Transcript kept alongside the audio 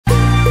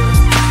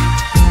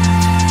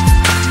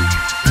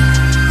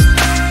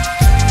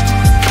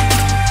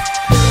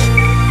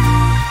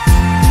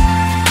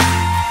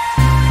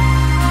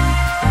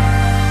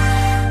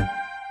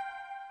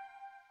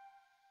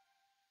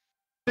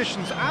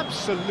conditions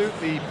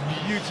absolutely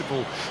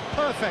beautiful.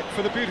 Perfect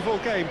for the beautiful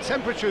game.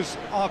 Temperatures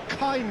are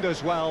kind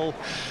as well.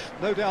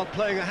 No doubt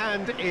playing a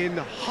hand in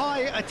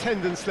high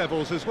attendance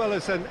levels as well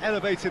as an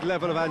elevated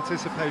level of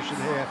anticipation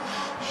here.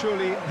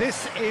 Surely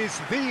this is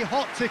the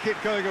hot ticket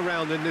going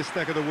around in this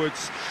neck of the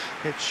woods.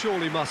 It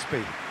surely must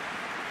be.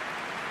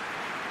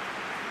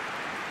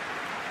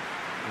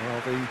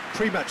 Well, the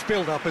pre-match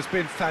build-up has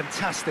been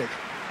fantastic.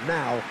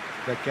 Now,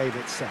 the game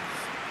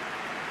itself.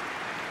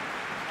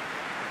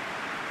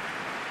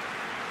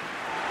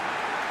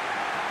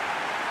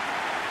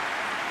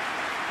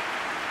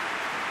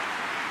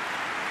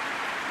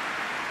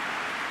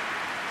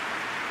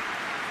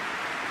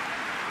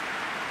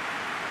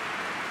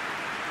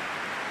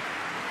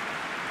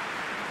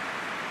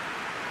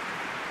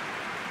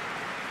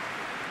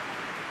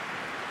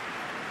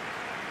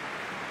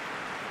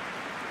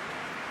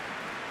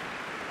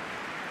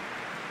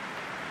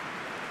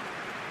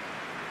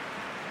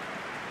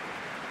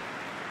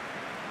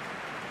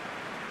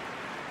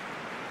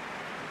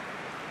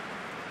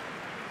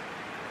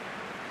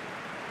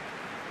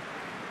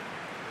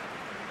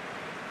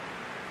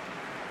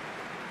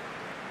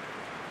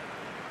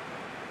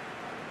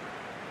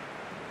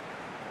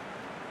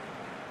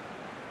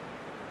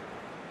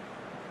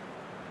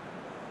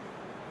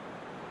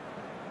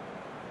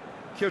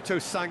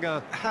 KYOTO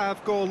Sanga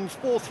have gone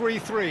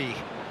 4-3-3.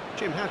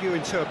 Jim, how do you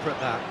interpret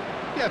that?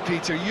 Yeah,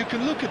 Peter, you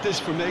can look at this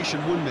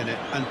formation 1 minute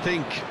and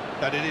think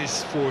that it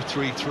is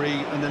 4-3-3,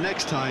 and the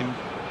next time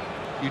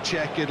you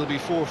check it'll be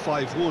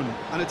 4-5-1,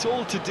 and it's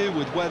all to do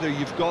with whether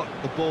you've got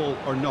the ball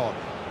or not,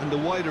 and the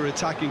wider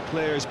attacking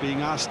players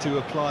being asked to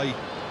apply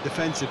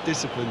defensive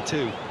discipline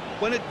too.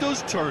 When it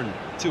does turn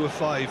to a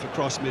 5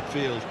 across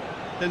midfield,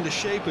 then the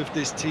shape of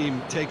this team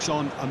takes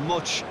on a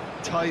much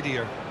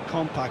tidier,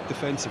 compact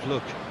defensive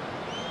look.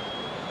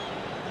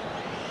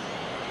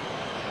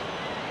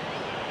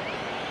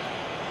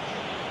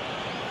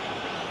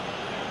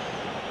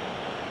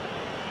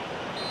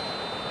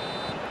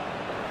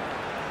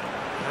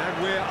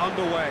 And we're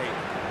underway.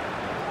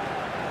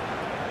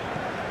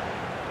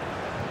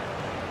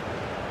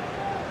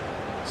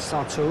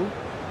 Sato.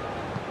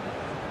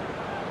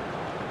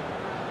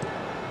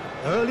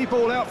 Early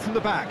ball out from the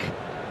back.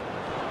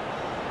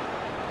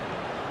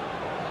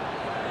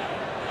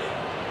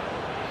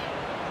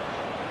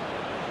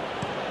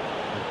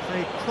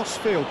 They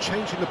cross-field,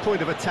 changing the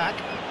point of attack.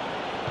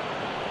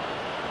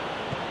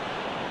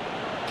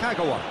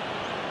 Kagawa.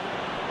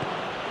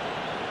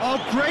 Oh,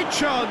 great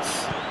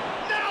chance!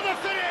 Now the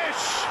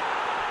finish!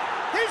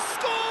 He's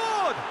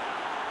scored!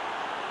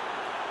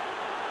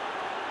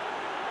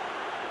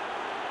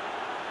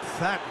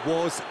 That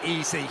was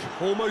easy,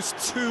 almost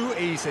too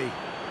easy.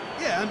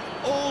 Yeah, and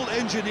all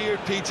engineered,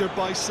 Peter,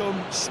 by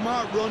some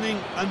smart running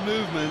and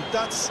movement.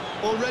 That's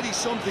already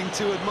something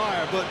to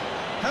admire, but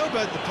how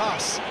about the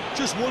pass?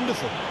 Just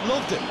wonderful.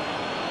 Loved it.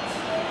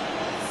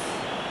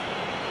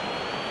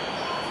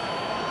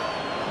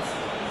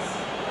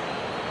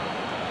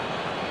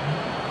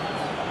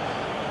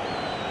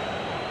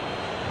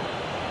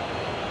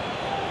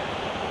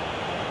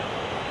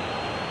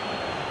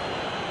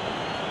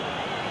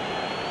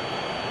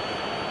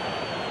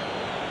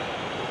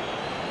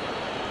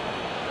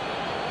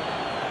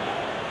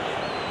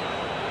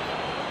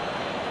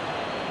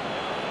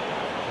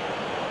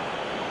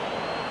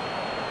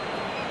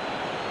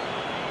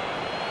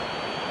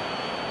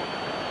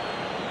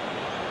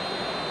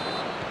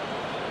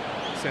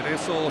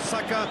 CEREZO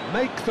Osaka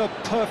make the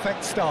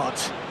perfect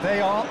start. They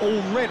are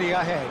already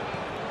ahead.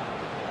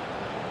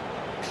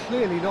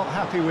 Clearly not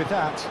happy with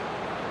that.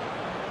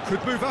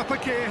 Could move up a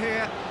gear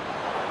here.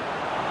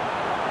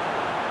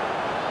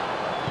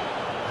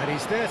 And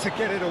he's there to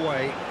get it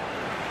away.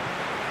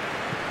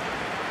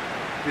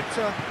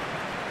 Bitter.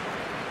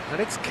 And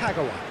it's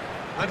Kagawa.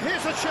 And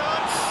here's a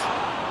chance!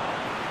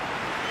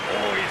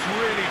 Oh, he's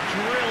really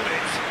drilled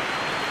it.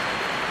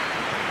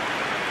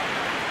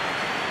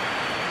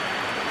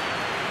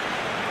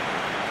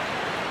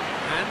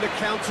 And the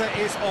counter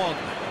is on.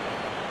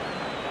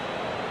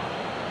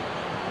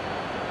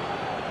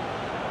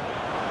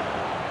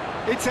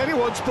 It's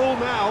anyone's ball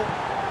now.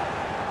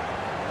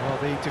 Well,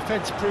 the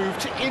defence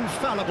proved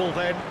infallible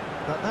then,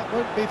 but that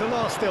won't be the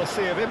last they'll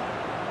see of him.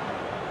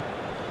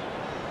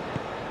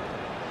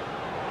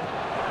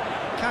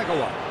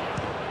 Kagawa.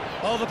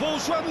 Oh, the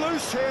ball's run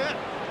loose here.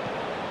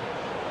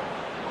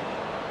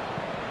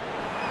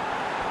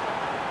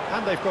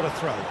 And they've got a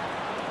throw.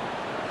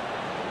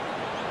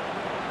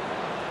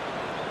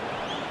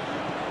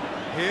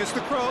 Here's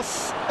the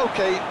cross.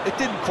 Okay, it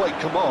didn't quite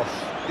come off.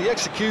 The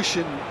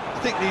execution, I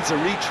think, needs a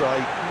retry,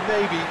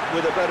 maybe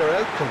with a better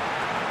outcome.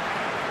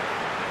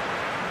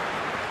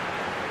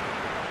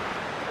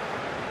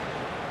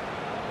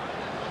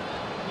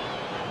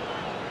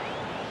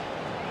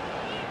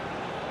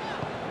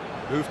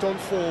 Moved on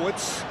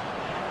forwards.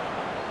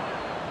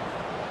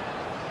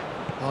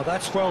 Oh,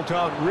 that's well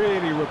done,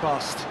 really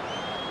robust.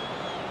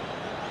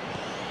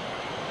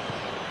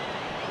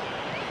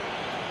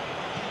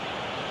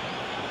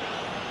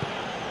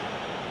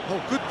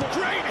 Oh, good,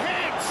 great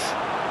hit!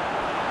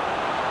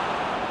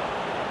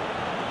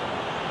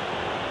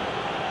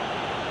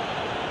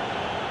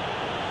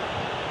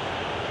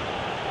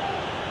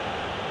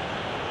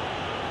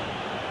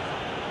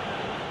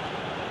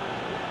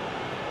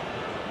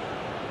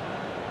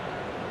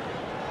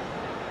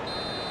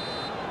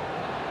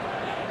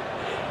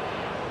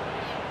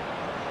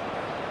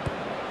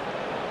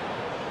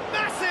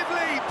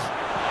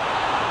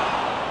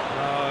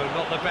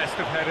 best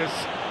of headers.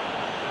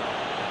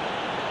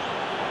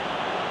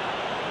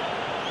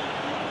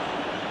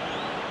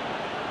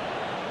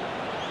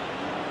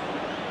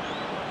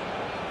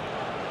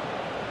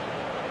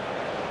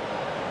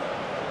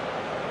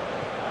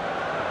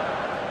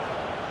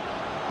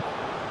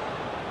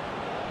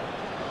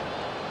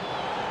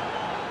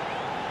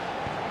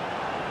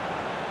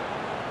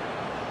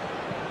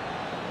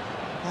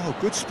 Oh,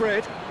 good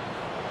spread.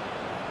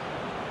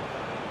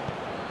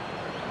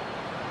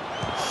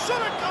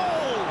 Shot a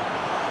goal!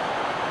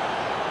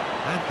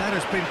 And that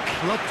has been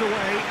clubbed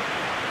away.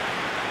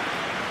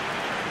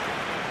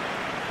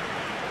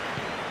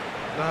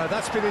 No,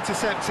 that's been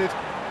intercepted.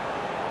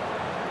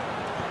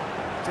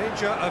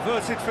 Danger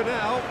averted for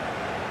now.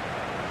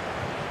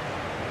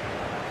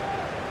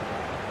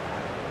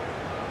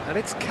 And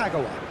it's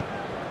Kagawa.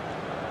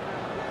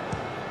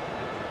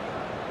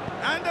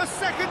 And a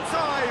second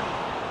time!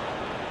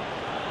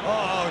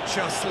 Oh,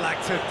 just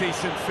lacked a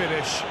decent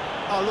finish.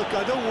 Oh, look,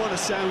 I don't want to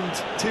sound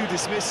too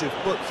dismissive,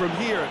 but from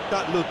here,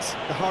 that looked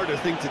the harder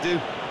thing to do.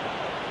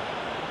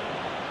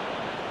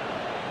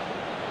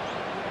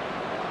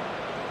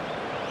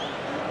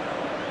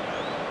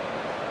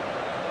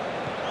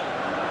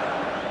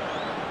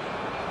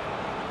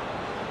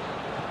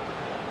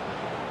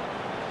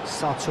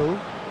 Sato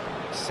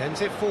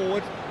sends it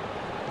forward.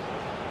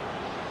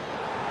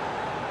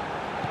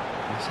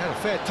 He's had a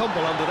fair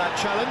tumble under that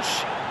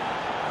challenge.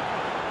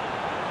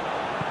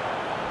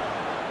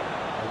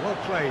 Well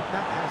played,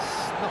 that has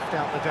snuffed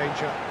out the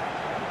danger.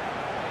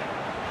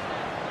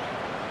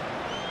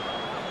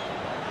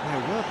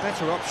 There were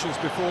better options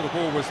before the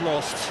ball was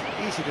lost.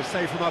 Easy to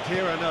say from up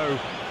here, I know.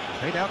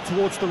 Played out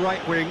towards the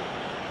right wing.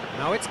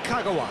 Now it's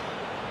Kagawa.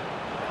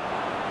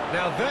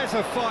 Now there's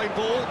a fine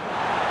ball.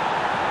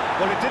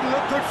 Well, it didn't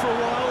look good for a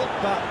while,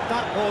 but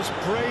that was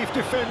brave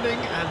defending,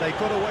 and they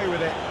got away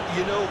with it.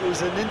 You know, it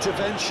was an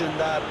intervention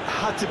that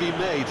had to be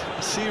made.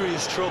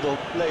 Serious trouble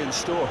lay in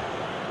store.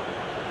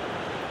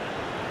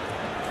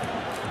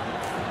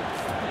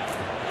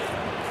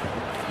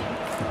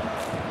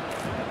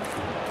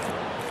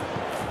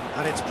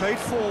 And it's played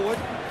forward.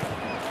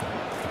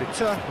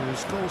 Bitter,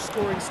 whose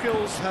goal-scoring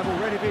skills have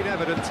already been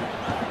evident.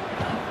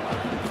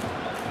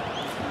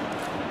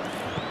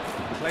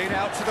 Played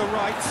out to the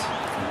right.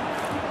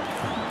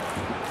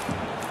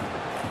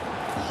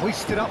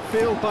 Hoisted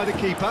upfield by the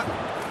keeper.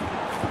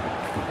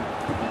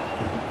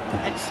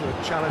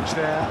 Excellent challenge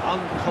there,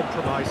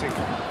 uncompromising.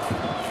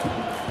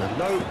 And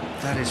no,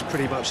 that is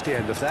pretty much the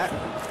end of that.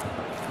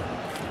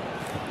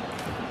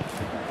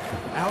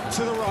 Out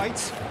to the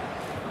right.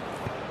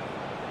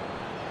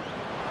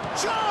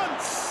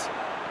 Chance!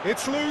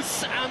 It's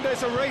loose, and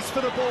there's a race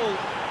for the ball.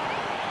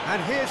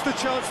 And here's the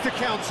chance to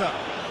counter.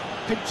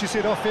 Pinches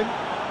it off him.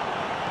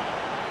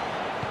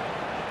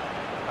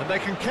 And they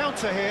can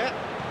counter here.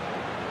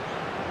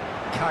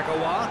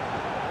 Kagawa.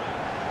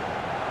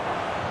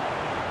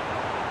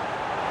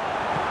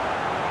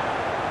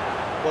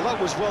 Well, that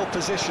was well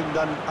positioned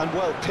and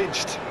well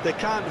pinched. They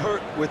can't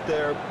hurt with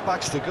their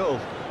backs to goal.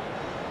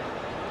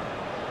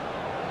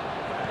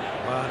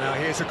 Well, now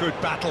here's a good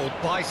battle,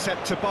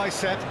 bicep to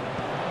bicep.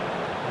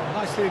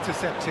 Nicely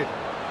intercepted.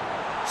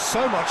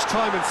 So much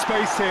time and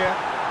space here.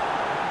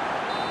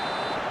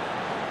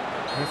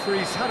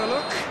 Referee's had a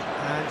look,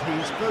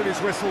 and he's blown his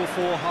whistle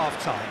for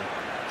half-time.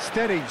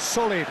 Steady,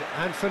 solid,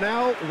 and for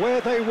now,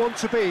 where they want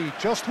to be.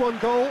 Just one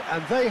goal,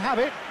 and they have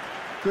it.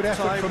 Good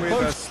effort from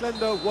both. A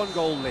slender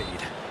one-goal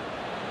lead.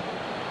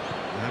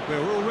 And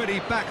we're already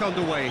back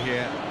underway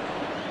here.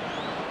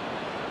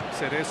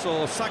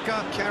 CEREZO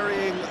OSAKA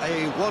carrying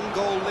a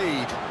one-goal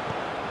lead.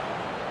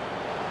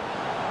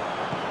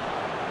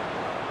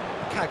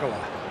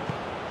 Kagawa.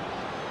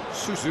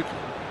 Suzuki.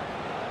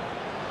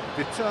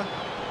 Bitter.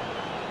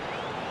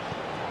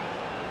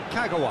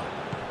 Kagawa.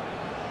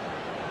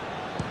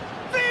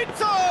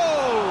 Vito!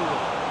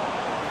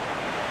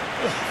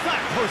 Oh,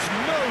 that was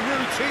no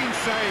routine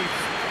save.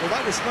 Well,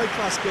 that was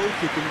high-class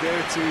goalkeeping there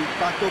to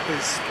back up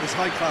his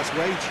high-class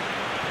wage.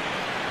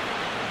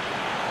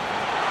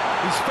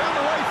 He's found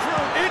a way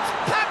through. It's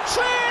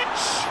Patrick!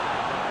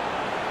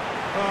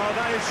 Oh,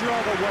 that is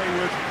rather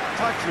wayward.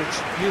 Patrick,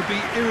 you'll be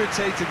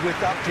irritated with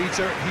that,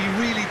 Peter. He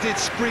really did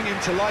spring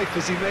into life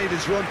as he made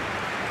his run.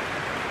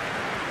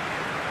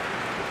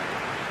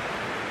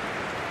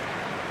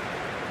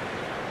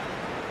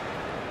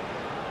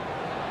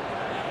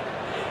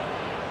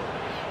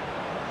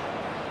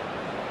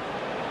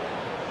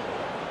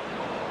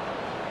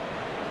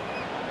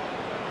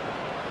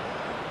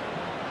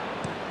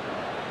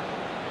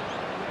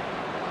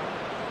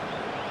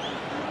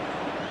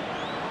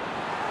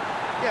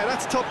 Yeah,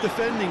 that's top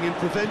defending and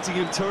preventing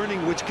him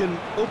turning, which can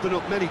open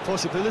up many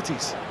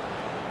possibilities.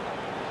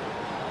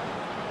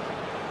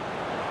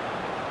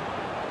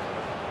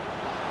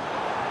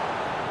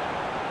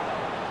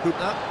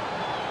 HUBNER.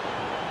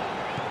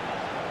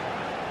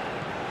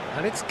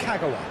 And it's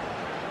Kagawa.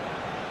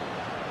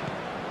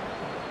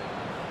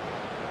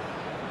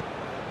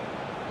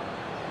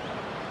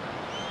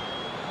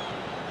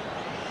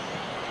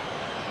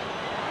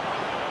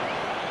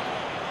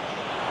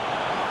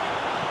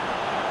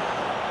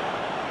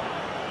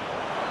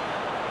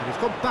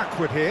 gone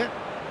backward here.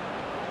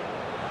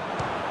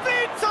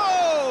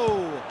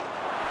 Vito!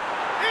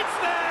 It's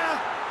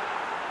there!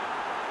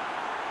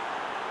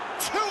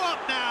 2 up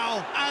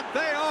now, and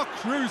they are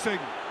cruising.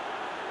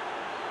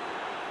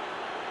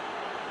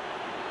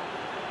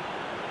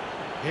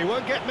 He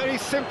won't get many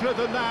simpler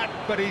than that,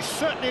 but he's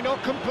certainly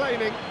not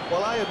complaining.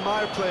 Well, I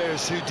admire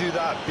players who do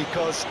that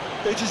because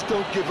they just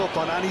don't give up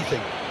on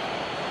anything.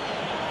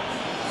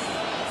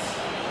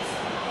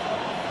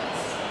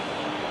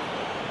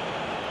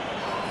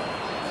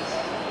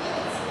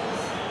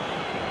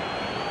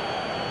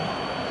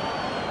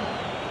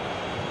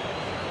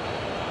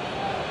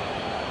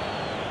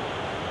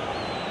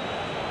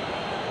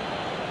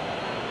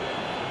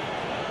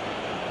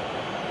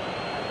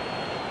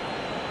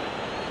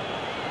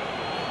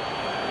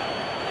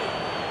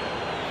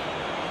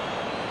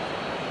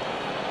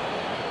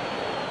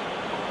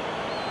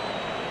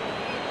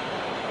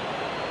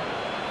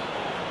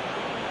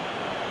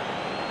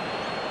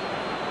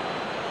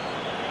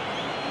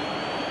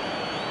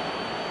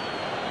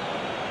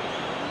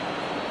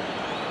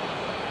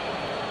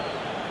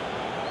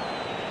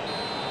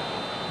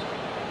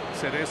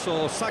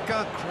 CEREZO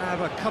OSAKA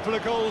grab a couple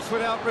of goals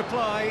without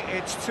reply.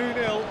 It's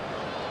 2-0.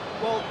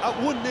 Well, at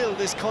 1-0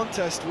 this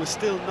contest was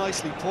still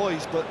nicely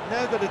poised, but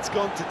now that it's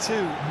gone to 2,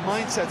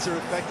 mindsets are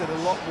affected a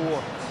lot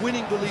more.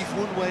 Winning belief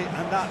one way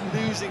and that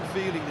losing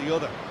feeling the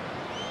other.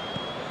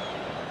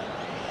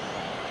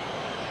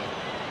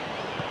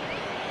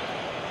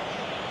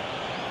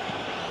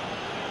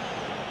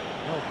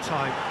 Well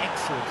timed,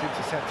 excellent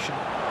interception.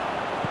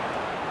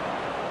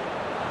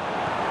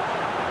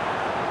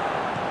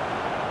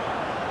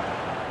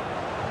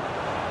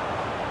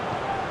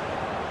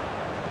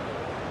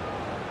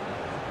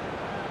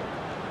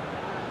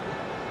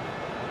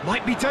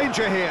 Might be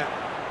danger here.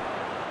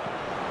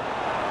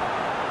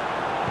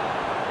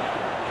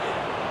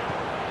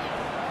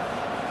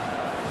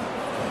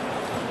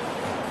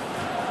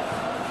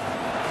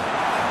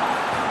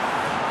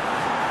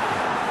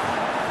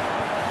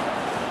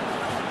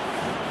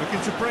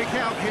 Looking to break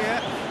out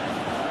here.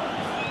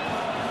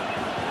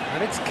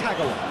 And it's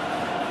Kaggle.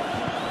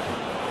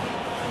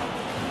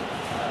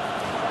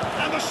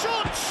 And the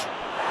shot!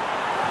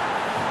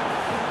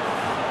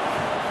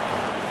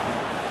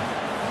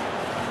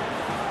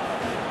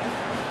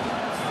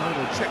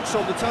 Checks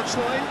on the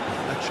touchline,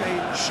 a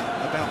change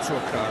about to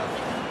occur.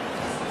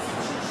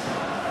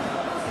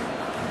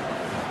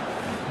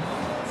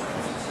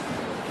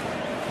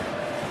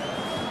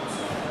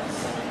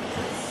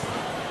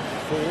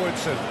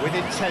 Forwards and with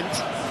intent.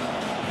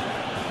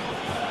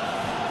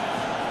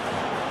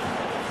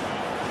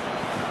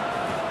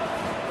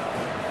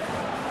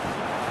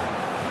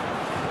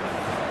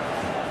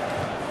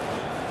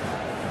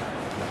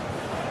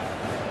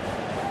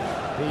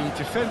 The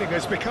defending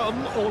has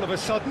become, all of a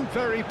sudden,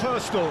 very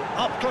personal,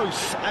 up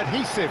close,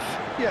 adhesive.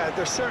 Yeah,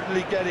 they're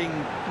certainly getting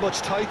much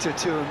tighter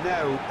to him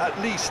now. At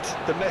least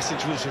the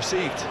message was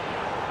received.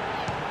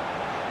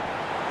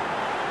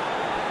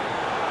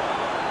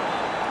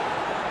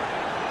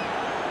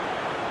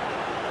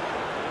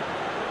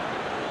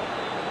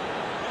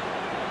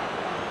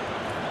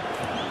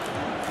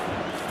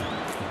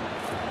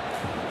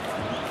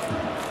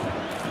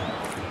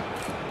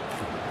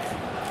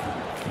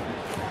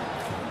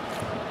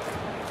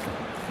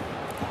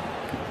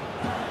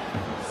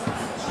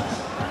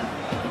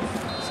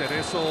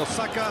 CEREZO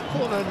OSAKA,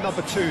 corner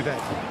number 2 then.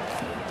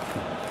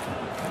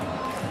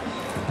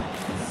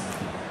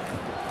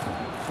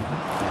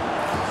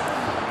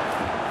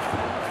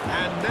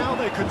 And now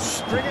they can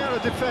string out a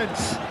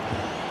defence.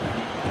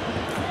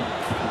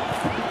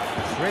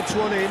 Threads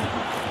one in.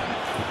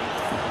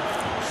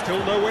 Still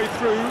no way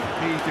through.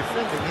 The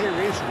defending here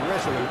is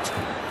resolute.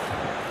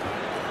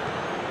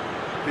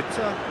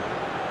 Vito!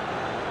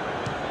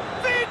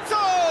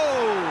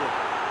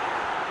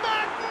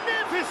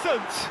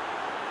 Magnificent!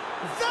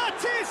 That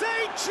is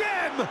a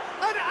gem!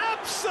 An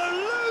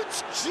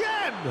absolute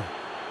gem!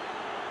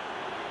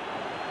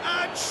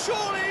 And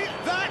surely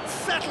that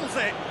settles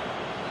it!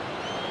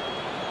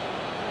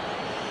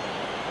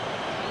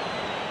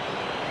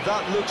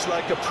 That looks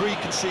like a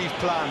preconceived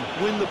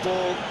plan. Win the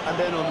ball and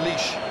then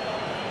unleash.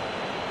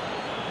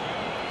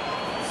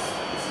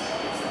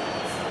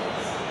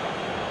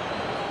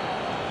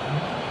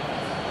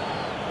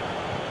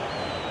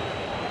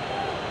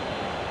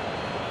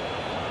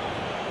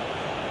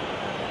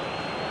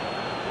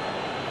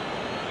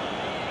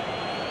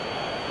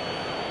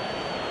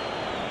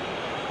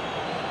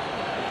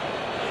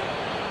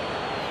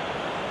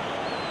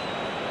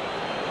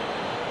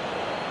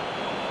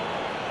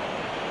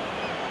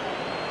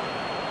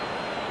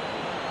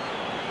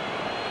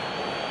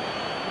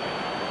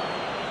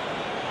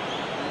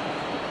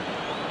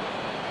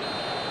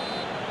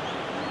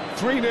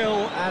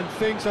 .3-0 and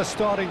things are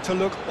starting to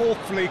look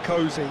awfully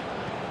cosy.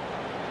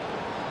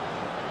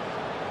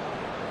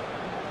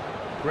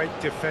 Great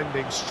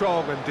defending,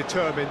 strong and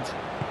determined.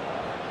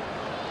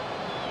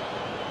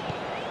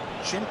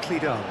 Gently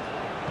done.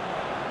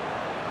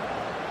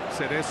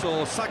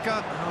 CEREZO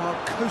OSAKA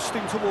are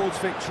coasting towards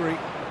victory.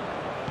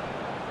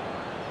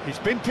 He's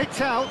been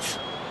picked out.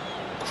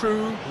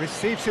 Crew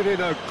receives it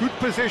in a good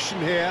position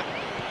here.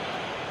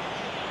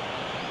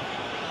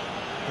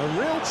 A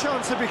real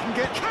chance if he can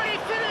get... Can he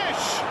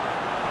finish?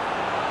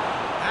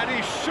 And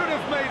he should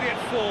have made it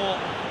 4.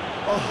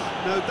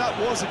 Oh, no, that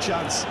was a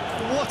chance.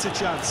 What a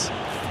chance.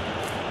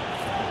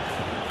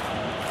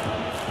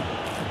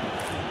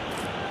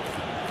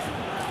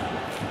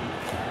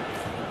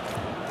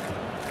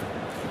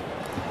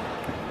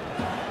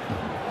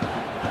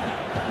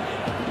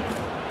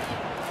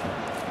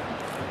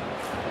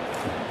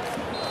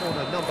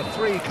 Corner number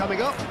 3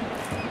 coming up.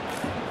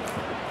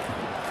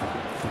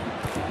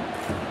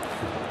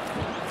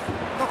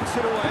 Knocks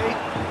it away.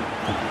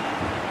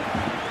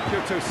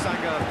 KYOTO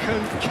Sanga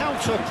can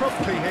counter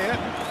promptly here.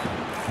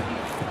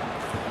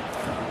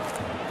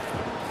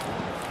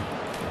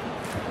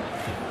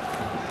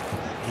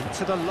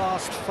 Into the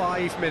last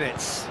 5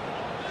 minutes.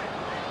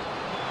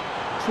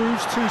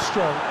 Proves too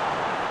strong.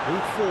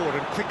 Move forward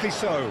and quickly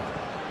so.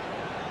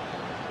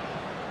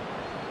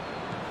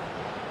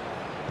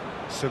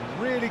 Some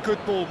really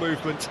good ball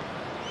movement.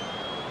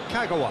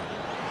 Kagawa.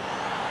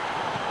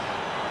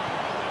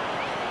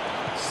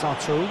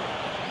 Sato.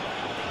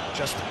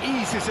 Just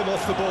eases him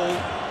off the ball.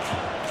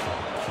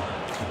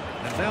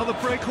 And now the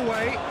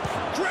breakaway.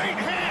 Great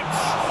hit!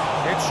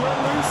 It's run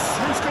loose.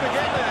 Who's going to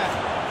get there?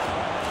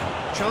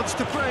 Chance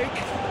to break.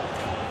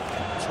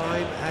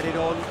 Time added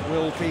on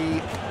will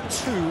be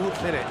 2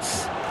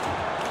 minutes.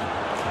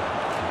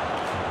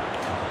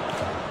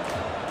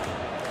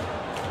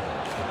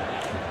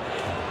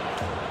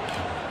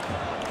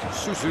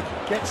 Suzuki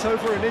gets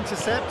over and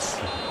intercepts.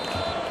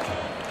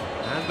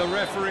 And the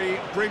referee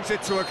brings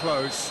it to a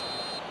close.